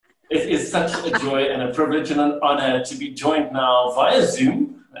It is such a joy and a privilege and an honor to be joined now via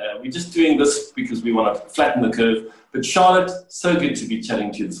Zoom. We're just doing this because we want to flatten the curve. But Charlotte, so good to be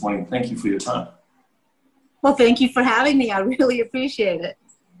chatting to you this morning. Thank you for your time. Well, thank you for having me. I really appreciate it.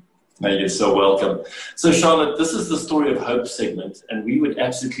 No, you're so welcome. So Charlotte, this is the Story of Hope segment, and we would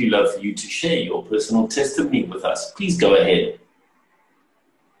absolutely love for you to share your personal testimony with us. Please go ahead.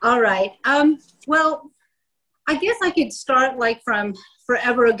 All right. Well, I guess I could start like from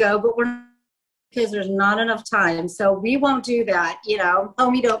forever ago, but because there's not enough time. So we won't do that, you know,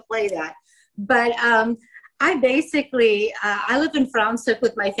 homie, don't play that. But I basically, I live in Francisco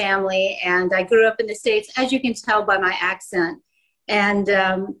with my family, and I grew up in the States, as you can tell by my accent. And,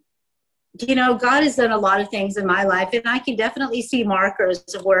 you know, God has done a lot of things in my life, and I can definitely see markers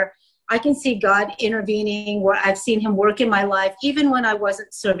of where I can see God intervening, where I've seen him work in my life, even when I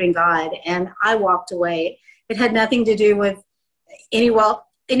wasn't serving God and I walked away. It had nothing to do with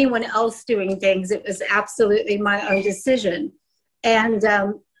anyone else doing things. It was absolutely my own decision. And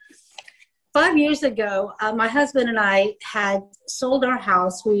 5 years ago, my husband and I had sold our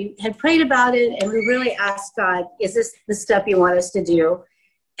house. We had prayed about it, and we really asked God, is this the step you want us to do?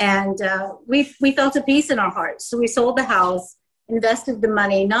 And we felt a peace in our hearts. So we sold the house, invested the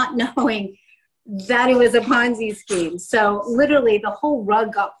money, not knowing that it was a Ponzi scheme. So literally the whole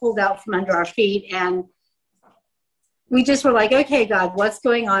rug got pulled out from under our feet, and we just were like, okay, God, what's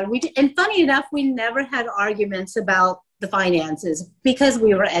going on? And funny enough, we never had arguments about the finances because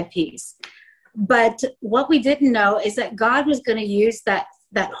we were at peace. But what we didn't know is that God was going to use that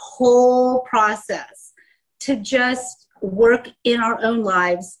whole process to just work in our own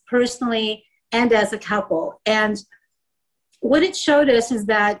lives personally and as a couple. And what it showed us is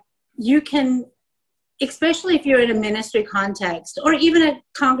that you can, especially if you're in a ministry context or even a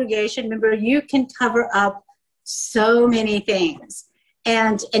congregation member, you can cover up so many things,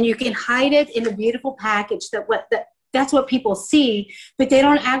 and you can hide it in a beautiful package that's what people see, but they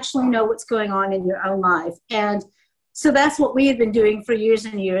don't actually know what's going on in your own life. And so that's what we had been doing for years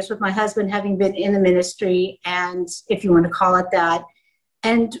and years, with my husband having been in the ministry, and if you want to call it that.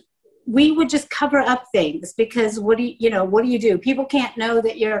 And we would just cover up things because what do you do? People can't know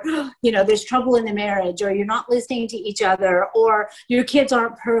that there's trouble in the marriage, or you're not listening to each other, or your kids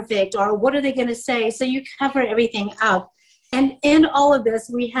aren't perfect, or what are they going to say? So you cover everything up. And in all of this,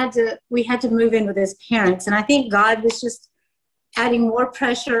 we had to move in with his parents. And I think God was just adding more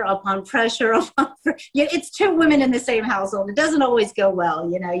pressure upon pressure upon it's two women in the same household. It doesn't always go well.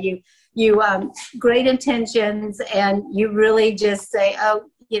 You know, you great intentions, and you really just say, oh,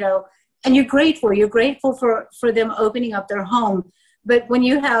 you know, and you're grateful for them opening up their home. But when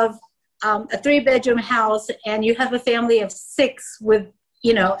you have a 3-bedroom house and you have a family of 6 with,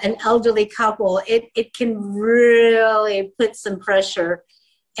 you know, an elderly couple, it can really put some pressure.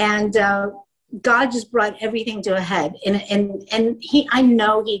 And God just brought everything to a head. And I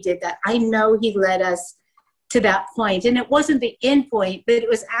know he did that. I know he led us to that point. And it wasn't the end point, but it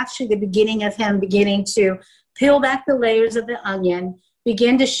was actually the beginning of him beginning to peel back the layers of the onion,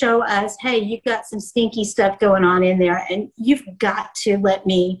 begin to show us, hey, you've got some stinky stuff going on in there, and you've got to let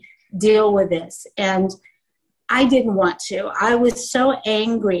me deal with this. And I didn't want to. I was so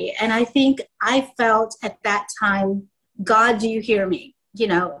angry. And I think I felt at that time, God, do you hear me? You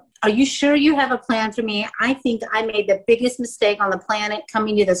know, are you sure you have a plan for me? I think I made the biggest mistake on the planet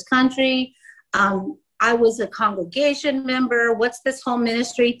coming to this country. I was a congregation member. What's this whole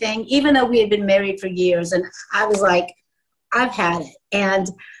ministry thing? Even though we had been married for years. And I was like, I've had it. And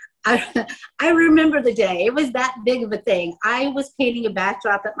I remember the day. It was that big of a thing. I was painting a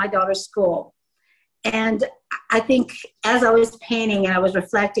backdrop at my daughter's school. And I think as I was painting and I was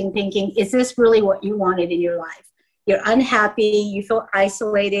reflecting, thinking, is this really what you wanted in your life? You're unhappy. You feel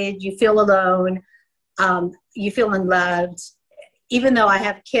isolated. You feel alone. You feel unloved. Even though I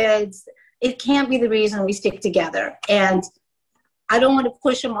have kids, it can't be the reason we stick together. And I don't want to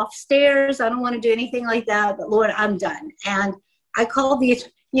push them off stairs. I don't want to do anything like that. But Lord, I'm done. And I called the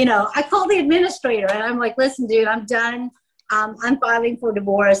administrator, and I'm like, listen, dude, I'm done. I'm filing for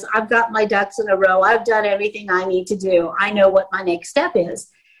divorce. I've got my ducks in a row. I've done everything I need to do. I know what my next step is.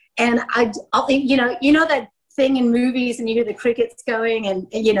 And I'll you know that thing in movies, and you hear the crickets going, and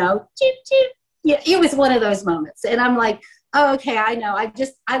you know, cheep, cheep. Yeah, it was one of those moments. And I'm like, oh, okay, I know.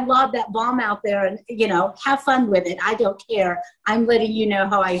 I lob that bomb out there, and, you know, have fun with it. I don't care. I'm letting you know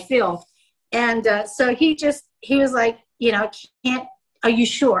how I feel. And so he was like, you know, are you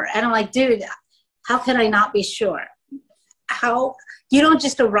sure? And I'm like, dude, how can I not be sure? You don't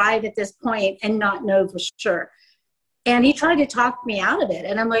just arrive at this point and not know for sure. And he tried to talk me out of it.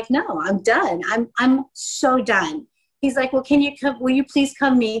 And I'm like, no, I'm done. I'm so done. he's like, well, will you please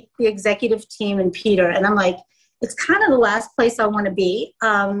come meet the executive team and Peter? And I'm like, it's kind of the last place I want to be.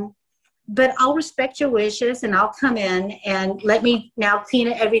 But I'll respect your wishes and I'll come in and let me now clean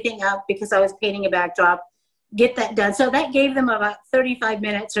everything up because I was painting a backdrop, get that done. So that gave them about 35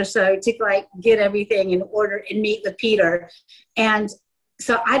 minutes or so to like get everything in order and meet with Peter. And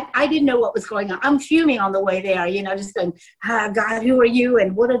so I didn't know what was going on. I'm fuming on the way there, you know, just going, God, who are you?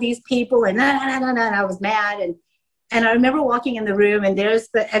 And what are these people? And and I was mad. And I remember walking in the room and there's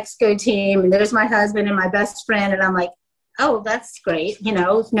the Exco team and there's my husband and my best friend. And I'm like, oh, that's great. You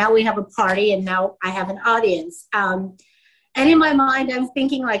know, now we have a party and now I have an audience. And in my mind, I'm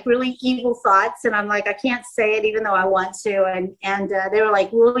thinking like really evil thoughts. And I'm like, I can't say it even though I want to. And they were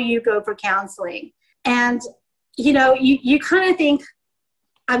like, will you go for counseling? And, you know, you kind of think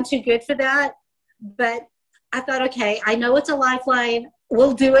I'm too good for that. But I thought, okay, I know it's a lifeline.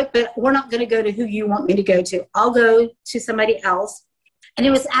 We'll do it, but we're not going to go to who you want me to go to. I'll go to somebody else. And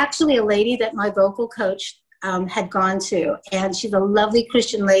it was actually a lady that my vocal coach had gone to. And she's a lovely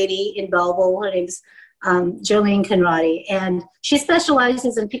Christian lady in Belleville. Her name's Jolene Conradi. And she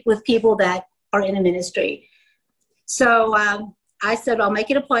specializes with people that are in a ministry. So I said, I'll make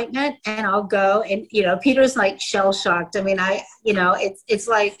an appointment and I'll go. And, you know, Peter's like shell shocked. I mean, it's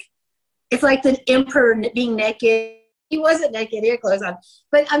like the emperor being naked. He wasn't naked, he had clothes on.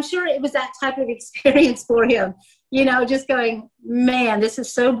 But I'm sure it was that type of experience for him. You know, just going, man, this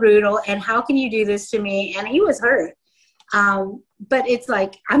is so brutal. And how can you do this to me? And he was hurt. But it's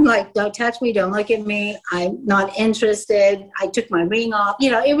like, I'm like, don't touch me. Don't look at me. I'm not interested. I took my ring off.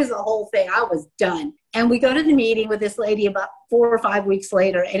 You know, it was the whole thing. I was done. And we go to the meeting with this lady about 4 or 5 weeks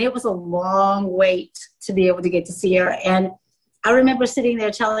later. And it was a long wait to be able to get to see her. And I remember sitting there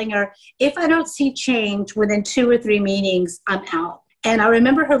telling her, if I don't see change within 2 or 3 meetings, I'm out. And I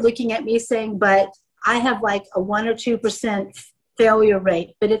remember her looking at me saying, but I have like a 1 or 2% failure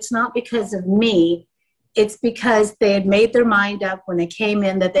rate, but it's not because of me. It's because they had made their mind up when they came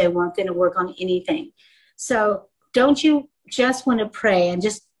in that they weren't going to work on anything. So don't you just want to pray and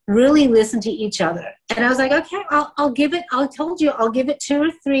just really listen to each other? And I was like, okay, I'll give it. I told you I'll give it 2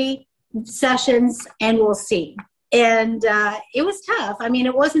 or 3 sessions and we'll see. And it was tough. I mean,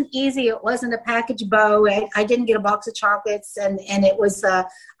 it wasn't easy. It wasn't a package bow. I didn't get a box of chocolates. And it was,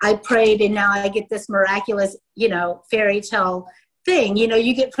 I prayed and now I get this miraculous, you know, fairy tale thing. You know,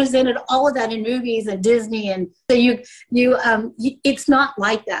 you get presented all of that in movies and Disney. And so it's not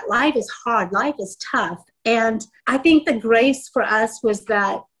like that. Life is hard. Life is tough. And I think the grace for us was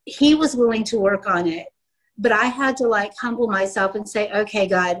that he was willing to work on it. But I had to like humble myself and say, okay,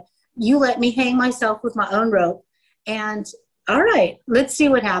 God, you let me hang myself with my own rope. And all right, let's see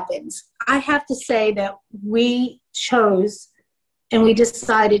what happens. I have to say that we chose and we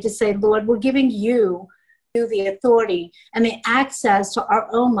decided to say, Lord, we're giving you the authority and the access to our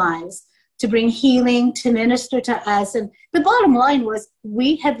own lives to bring healing, to minister to us. And the bottom line was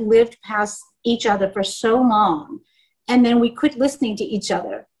we had lived past each other for so long. And then we quit listening to each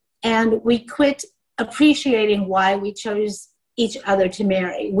other and we quit appreciating why we chose each other to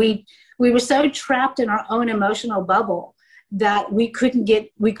marry. We were so trapped in our own emotional bubble that we couldn't get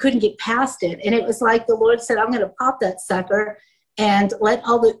past it. And it was like the Lord said, I'm going to pop that sucker and let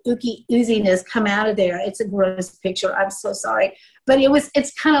all the ooziness come out of there. It's a gross picture. I'm so sorry. But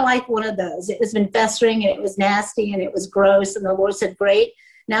it's kind of like one of those. It was been festering and it was nasty and it was gross. And the Lord said, great.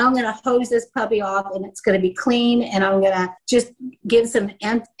 Now I'm going to hose this puppy off and it's going to be clean. And I'm going to just give some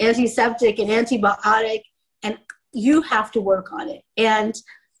antiseptic and antibiotic. And you have to work on it. And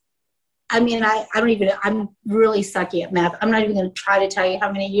I mean, I'm really sucky at math. I'm not even going to try to tell you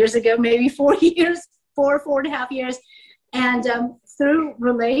how many years ago, maybe 4 years, 4.5 years. And through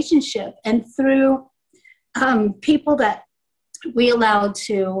relationship and through people that we allowed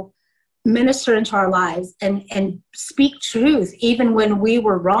to minister into our lives and speak truth, even when we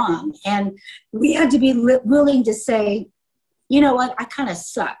were wrong. And we had to be willing to say, you know what, I kind of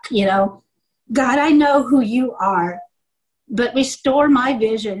suck, you know. God, I know who you are, but restore my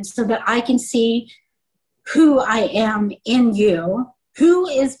vision so that I can see who I am in you. Who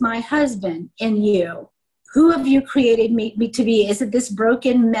is my husband in you? Who have you created me to be? Is it this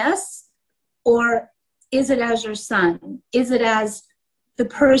broken mess? Or is it as your son? Is it as the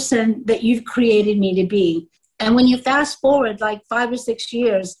person that you've created me to be? And when you fast forward like 5 or 6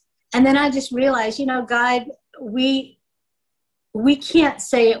 years, and then I just realized, you know, God, we can't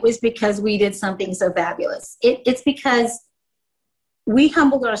say it was because we did something so fabulous. It's because we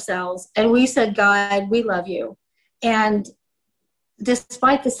humbled ourselves and we said, God, we love you. And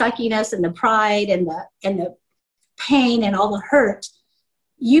despite the suckiness and the pride and the pain and all the hurt,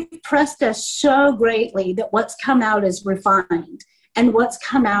 you've pressed us so greatly that what's come out is refined, and what's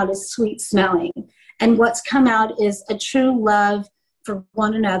come out is sweet smelling, and what's come out is a true love for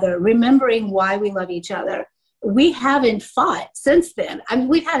one another, remembering why we love each other. We haven't fought since then. I mean,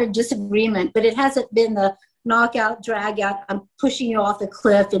 we've had a disagreement, but it hasn't been the knockout, drag out, I'm pushing you off the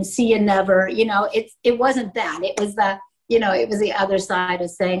cliff and see you never. You know, it wasn't that. It was the, you know, it was the other side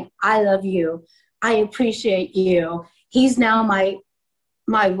of saying, I love you. I appreciate you. He's now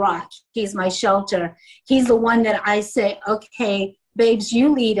my rock. He's my shelter. He's the one that I say, okay, babes,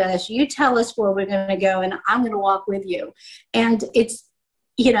 you lead us. You tell us where we're going to go, and I'm going to walk with you. And it's,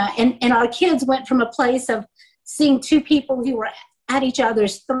 you know, and our kids went from a place of seeing two people who were at each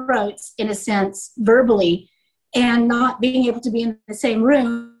other's throats, in a sense, verbally, and not being able to be in the same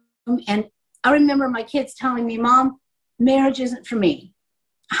room. And I remember my kids telling me, Mom, marriage isn't for me.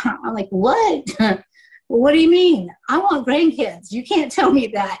 I'm like, what? What do you mean? I want grandkids. You can't tell me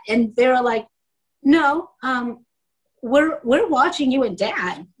that. And they're like, no, we're watching you and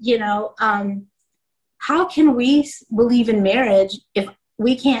Dad. You know, how can we believe in marriage if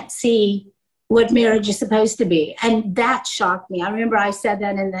we can't see what marriage is supposed to be? And that shocked me. I remember I said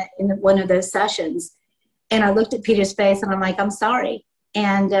that in one of those sessions, and I looked at Peter's face and I'm like, I'm sorry.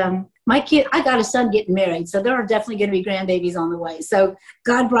 And my kid, I got a son getting married, so there are definitely going to be grandbabies on the way. So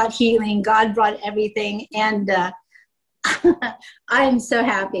God brought healing, God brought everything, and I am so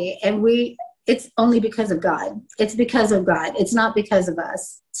happy. And it's only because of God. It's because of God. It's not because of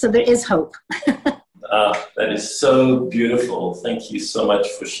us. So there is hope. That is so beautiful. Thank you so much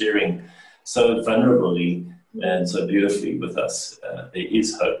for sharing so vulnerably and so beautifully with us. There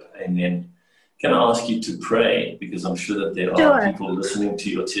is hope. Amen. Can I ask you to pray? Because I'm sure that there are people listening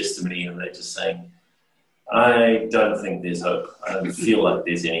to your testimony and they're just saying, I don't think there's hope. I don't feel like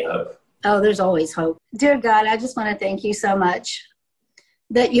there's any hope. Oh, there's always hope. Dear God, I just want to thank you so much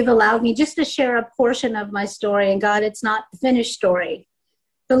that you've allowed me just to share a portion of my story. And God, it's not the finished story.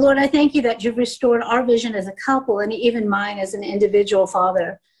 But Lord, I thank you that you've restored our vision as a couple and even mine as an individual,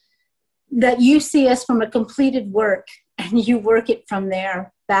 Father, that you see us from a completed work and you work it from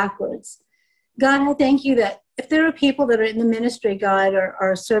there backwards. God, I thank you that if there are people that are in the ministry, God, or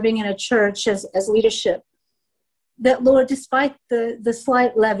are serving in a church as leadership, that, Lord, despite the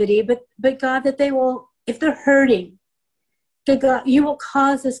slight levity, but God, that they will, if they're hurting, that God, you will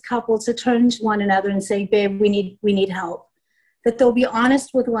cause this couple to turn to one another and say, babe, we need help. That they'll be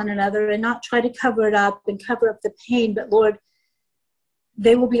honest with one another and not try to cover it up and cover up the pain, but Lord,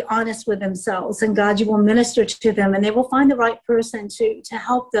 they will be honest with themselves, and God, you will minister to them, and they will find the right person to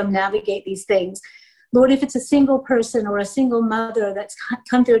help them navigate these things. Lord, if it's a single person or a single mother that's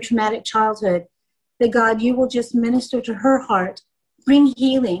come through a traumatic childhood, that God, you will just minister to her heart, bring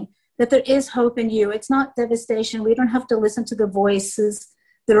healing, that there is hope in you. It's not devastation. We don't have to listen to the voices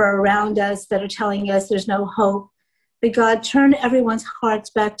that are around us that are telling us there's no hope. But God, turn everyone's hearts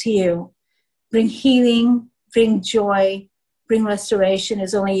back to you. Bring healing, bring joy, bring restoration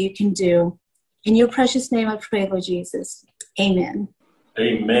as only you can do. In your precious name I pray, Lord Jesus. Amen.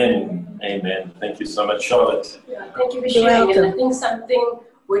 Amen. Amen. Thank you so much, Charlotte. Yeah, thank you for sharing. And I think something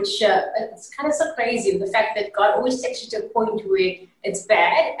which it's kind of so crazy, the fact that God always takes you to a point where it's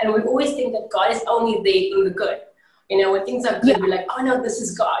bad, and we always think that God is only there in the good. You know, when things are good, we're like, oh no, this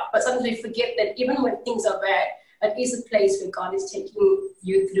is God. But sometimes we forget that even when things are bad, it is a place where God is taking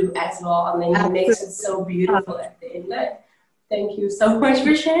you through as well, and then He makes it so beautiful at the end. Thank you so much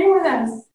for sharing with us.